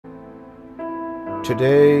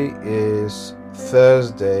Today is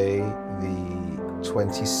Thursday, the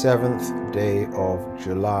 27th day of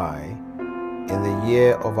July in the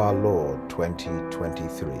year of our Lord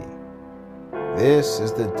 2023. This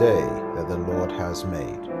is the day that the Lord has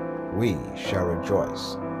made. We shall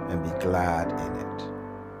rejoice and be glad in it.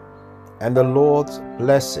 And the Lord's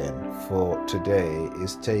blessing for today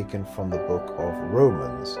is taken from the book of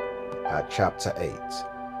Romans at chapter 8.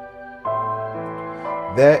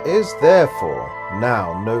 There is therefore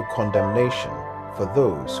now no condemnation for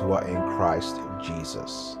those who are in Christ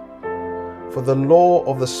Jesus. For the law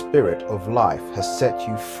of the Spirit of life has set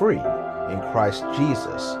you free in Christ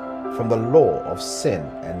Jesus from the law of sin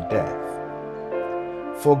and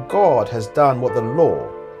death. For God has done what the law,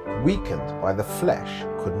 weakened by the flesh,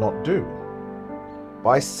 could not do.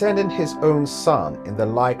 By sending his own Son in the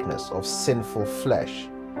likeness of sinful flesh,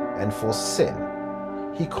 and for sin,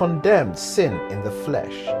 he condemned sin in the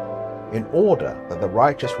flesh, in order that the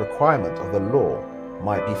righteous requirement of the law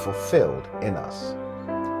might be fulfilled in us,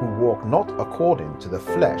 who walk not according to the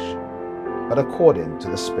flesh, but according to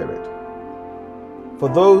the Spirit. For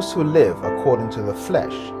those who live according to the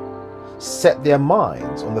flesh set their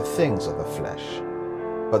minds on the things of the flesh,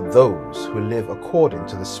 but those who live according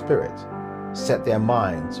to the Spirit set their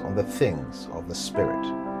minds on the things of the Spirit.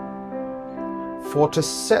 For to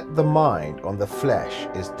set the mind on the flesh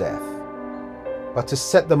is death, but to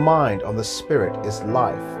set the mind on the Spirit is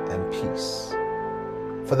life and peace.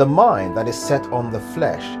 For the mind that is set on the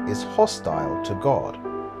flesh is hostile to God,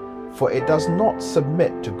 for it does not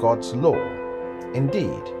submit to God's law.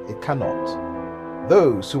 Indeed, it cannot.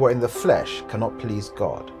 Those who are in the flesh cannot please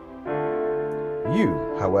God. You,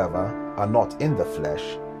 however, are not in the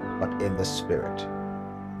flesh, but in the Spirit,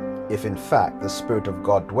 if in fact the Spirit of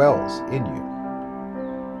God dwells in you.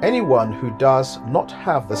 Anyone who does not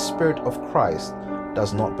have the Spirit of Christ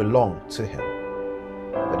does not belong to him.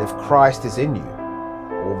 But if Christ is in you,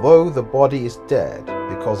 although the body is dead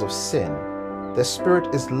because of sin, the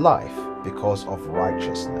Spirit is life because of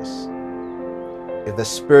righteousness. If the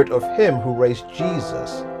Spirit of him who raised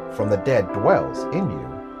Jesus from the dead dwells in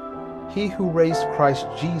you, he who raised Christ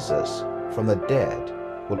Jesus from the dead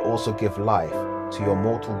will also give life to your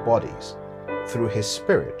mortal bodies through his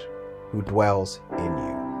Spirit who dwells in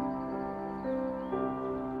you.